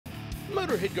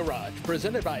Motorhead Garage,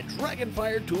 presented by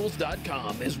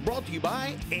DragonfireTools.com, is brought to you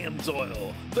by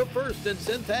Amsoil, the first in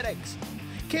synthetics,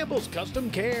 Campbell's Custom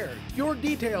Care, your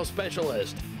detail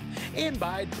specialist, and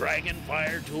by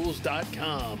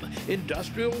DragonfireTools.com,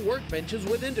 industrial workbenches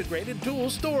with integrated tool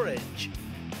storage.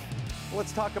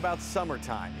 Let's talk about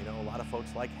summertime. You know, a lot of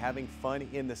folks like having fun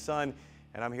in the sun,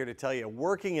 and I'm here to tell you,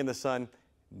 working in the sun,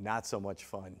 not so much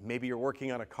fun. Maybe you're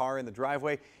working on a car in the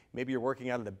driveway, maybe you're working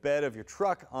out of the bed of your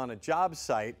truck on a job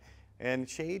site, and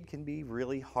shade can be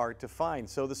really hard to find.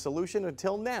 So the solution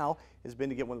until now has been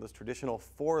to get one of those traditional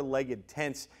four-legged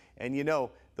tents, and you know,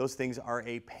 those things are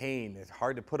a pain. It's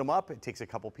hard to put them up. It takes a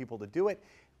couple people to do it.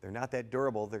 They're not that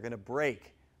durable. They're going to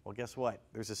break. Well, guess what?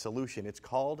 There's a solution. It's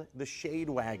called the Shade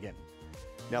Wagon.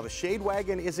 Now, the Shade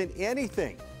Wagon isn't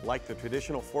anything like the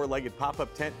traditional four-legged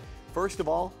pop-up tent. First of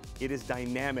all, it is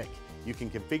dynamic. You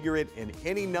can configure it in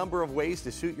any number of ways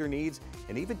to suit your needs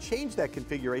and even change that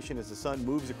configuration as the sun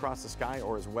moves across the sky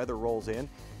or as weather rolls in.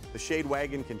 The Shade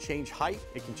Wagon can change height,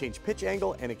 it can change pitch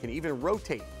angle, and it can even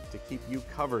rotate to keep you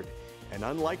covered. And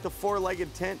unlike the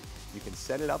four-legged tent, you can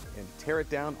set it up and tear it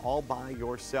down all by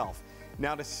yourself.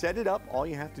 Now, to set it up, all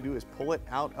you have to do is pull it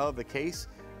out of the case,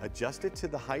 adjust it to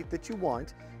the height that you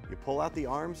want. You pull out the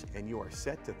arms and you are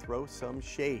set to throw some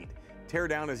shade. Tear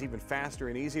down is even faster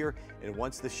and easier, and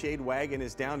once the Shade Wagon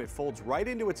is down, it folds right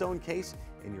into its own case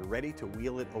and you're ready to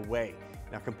wheel it away.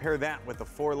 Now compare that with the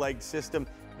four-legged system.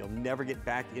 You'll never get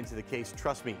back into the case.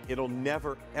 Trust me, it'll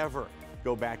never, ever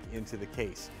go back into the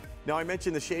case. Now, I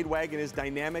mentioned the Shade Wagon is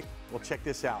dynamic. Well, check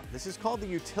this out. This is called the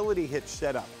utility hitch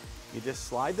setup. You just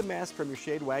slide the mast from your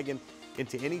Shade Wagon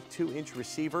into any 2-inch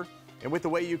receiver. And with the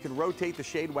way you can rotate the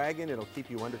Shade Wagon, it'll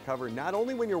keep you undercover not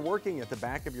only when you're working at the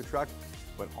back of your truck,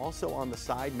 but also on the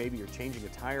side. Maybe you're changing a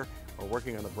tire or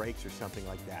working on the brakes or something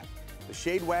like that. The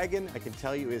Shade Wagon, I can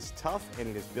tell you, is tough and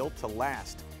it is built to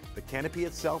last. The canopy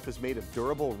itself is made of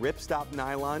durable ripstop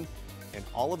nylon, and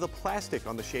all of the plastic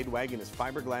on the Shade Wagon is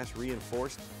fiberglass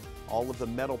reinforced. All of the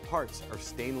metal parts are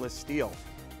stainless steel.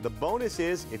 The bonus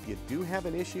is, if you do have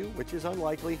an issue, which is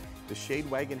unlikely, the Shade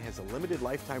Wagon has a limited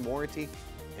lifetime warranty,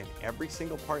 and every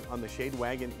single part on the Shade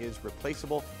Wagon is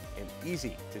replaceable and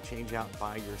easy to change out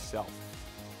by yourself.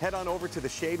 Head on over to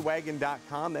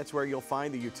theshadewagon.com. That's where you'll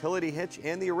find the utility hitch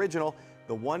and the original,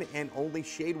 the one and only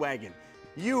Shade Wagon.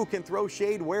 You can throw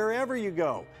shade wherever you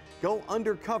go. Go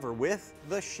undercover with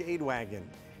the Shade Wagon.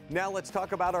 Now let's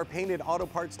talk about our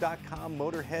paintedautoparts.com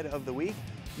Motorhead of the Week.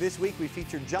 This week we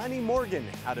featured Johnny Morgan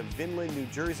out of Vinland, New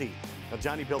Jersey. Now,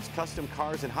 Johnny builds custom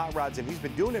cars and hot rods, and he's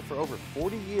been doing it for over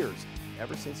 40 years,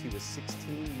 ever since he was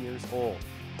 16 years old.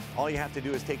 All you have to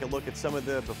do is take a look at some of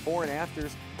the before and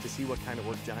afters to see what kind of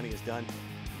work Johnny has done.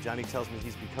 Johnny tells me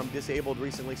he's become disabled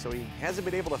recently, so he hasn't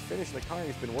been able to finish the car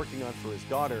he's been working on for his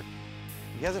daughter.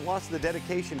 He hasn't lost the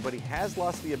dedication, but he has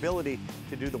lost the ability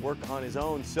to do the work on his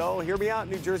own. So hear me out,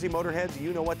 New Jersey Motorheads.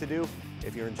 You know what to do.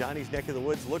 If you're in Johnny's neck of the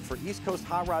woods, look for East Coast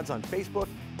Hot Rods on Facebook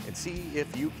and see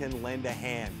if you can lend a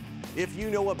hand. If you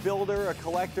know a builder, a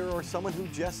collector, or someone who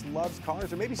just loves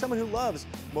cars, or maybe someone who loves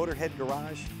Motorhead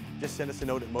Garage, just send us a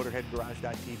note at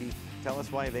motorheadgarage.tv. Tell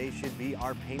us why they should be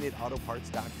our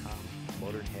paintedautoparts.com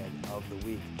Motorhead of the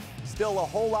Week. Still a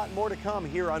whole lot more to come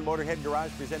here on Motorhead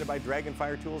Garage, presented by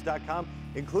DragonfireTools.com,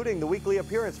 including the weekly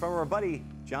appearance from our buddy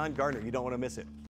John Gardner. You don't want to miss it.